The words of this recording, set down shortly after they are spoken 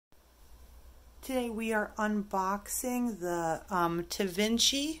Today we are unboxing the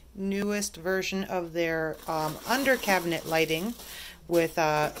Da newest version of their under cabinet lighting with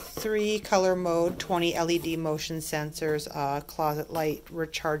 3 color mode, 20 LED motion sensors, closet light,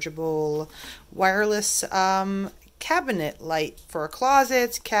 rechargeable wireless cabinet light for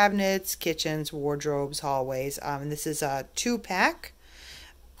closets, cabinets, kitchens, wardrobes, hallways. And this is a 2-pack.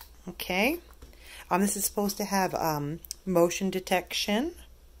 Okay. This is supposed to have motion detection.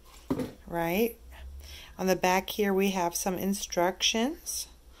 Right. On the back here we have some instructions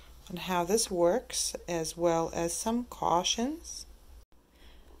on how this works, as well as some cautions.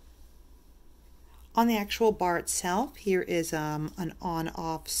 On the actual bar itself, here is an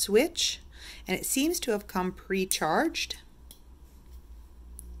on-off switch, and it seems to have come pre-charged.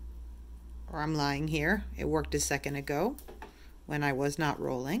 Or I'm lying here. It worked a second ago when I was not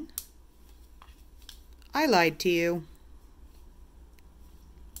rolling. I lied to you.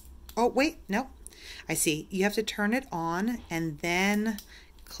 Oh, wait, no. I see. You have to turn it on and then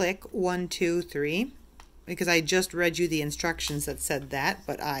click 1, 2, 3, because I just read you the instructions that said that,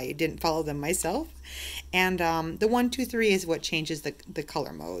 but I didn't follow them myself. And the 1, 2, 3 is what changes the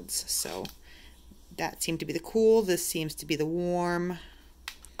color modes. So that seemed to be the cool. This seems to be the warm.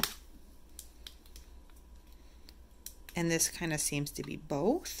 And this kind of seems to be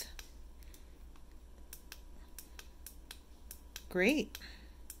both. Great.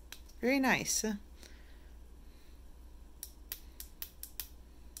 Very nice.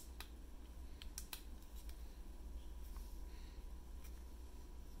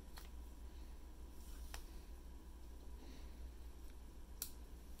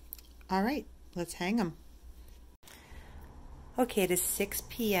 All right, let's hang them. Okay, it is 6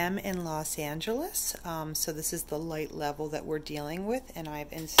 p.m. in Los Angeles, so this is the light level that we're dealing with, and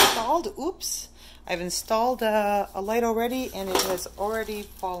I've installed, I've installed a light already, and it has already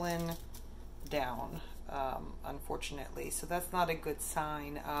fallen down, unfortunately, so that's not a good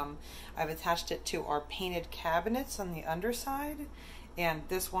sign. I've attached it to our painted cabinets on the underside, and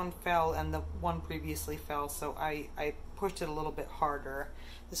this one fell and the one previously fell, so I pushed it a little bit harder.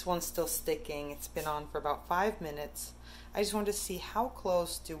 This one's still sticking. It's been on for about 5 minutes. I just wanted to see how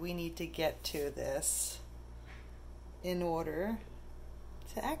close do we need to get to this in order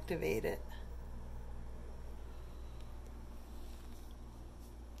to activate it.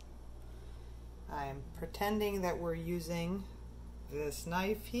 I'm pretending that we're using this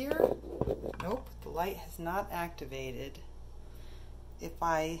knife here. Nope, the light has not activated. If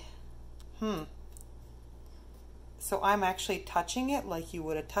I, So I'm actually touching it like you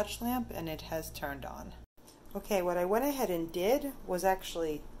would a touch lamp, and it has turned on. Okay, what I went ahead and did was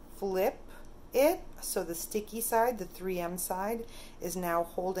actually flip it, so the sticky side, the 3M side, is now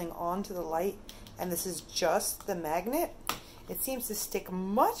holding on to the light, and this is just the magnet. It seems to stick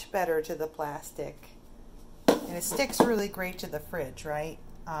much better to the plastic, and it sticks really great to the fridge, right?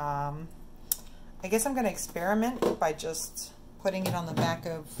 I guess I'm going to experiment by just putting it on the back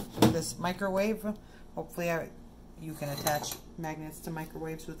of this microwave. Hopefully you can attach magnets to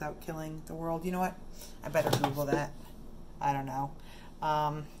microwaves without killing the world. You know what? I better Google that. I don't know.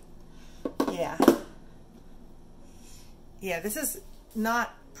 Yeah. Yeah, this is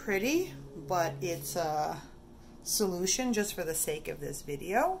not pretty, but it's a solution just for the sake of this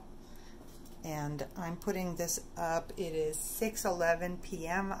video. And I'm putting this up. It is 6:11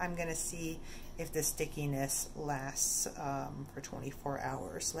 p.m. I'm going to see if the stickiness lasts for 24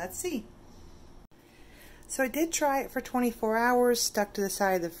 hours. Let's see. So I did try it for 24 hours, stuck to the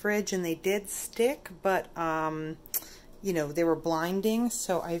side of the fridge, and they did stick, but, you know, they were blinding,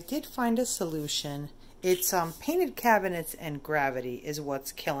 so I did find a solution. It's painted cabinets and gravity is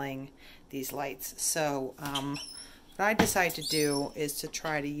what's killing these lights. So what I decided to do is to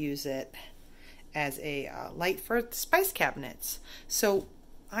try to use it as a light for spice cabinets. So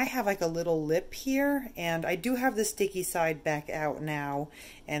I have like a little lip here, and I do have the sticky side back out now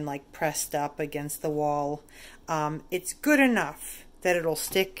and like pressed up against the wall. It's good enough that it'll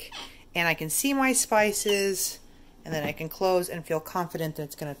stick and I can see my spices, and then I can close and feel confident that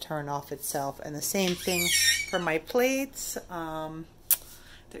it's going to turn off itself. And the same thing for my plates.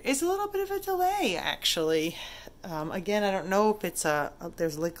 There is a little bit of a delay actually. Again, I don't know if it's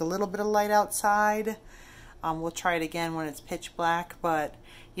there's like a little bit of light outside. We'll try it again when it's pitch black, but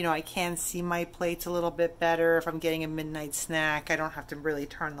you know, I can see my plates a little bit better if I'm getting a midnight snack. I don't have to really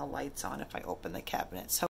turn the lights on if I open the cabinet. So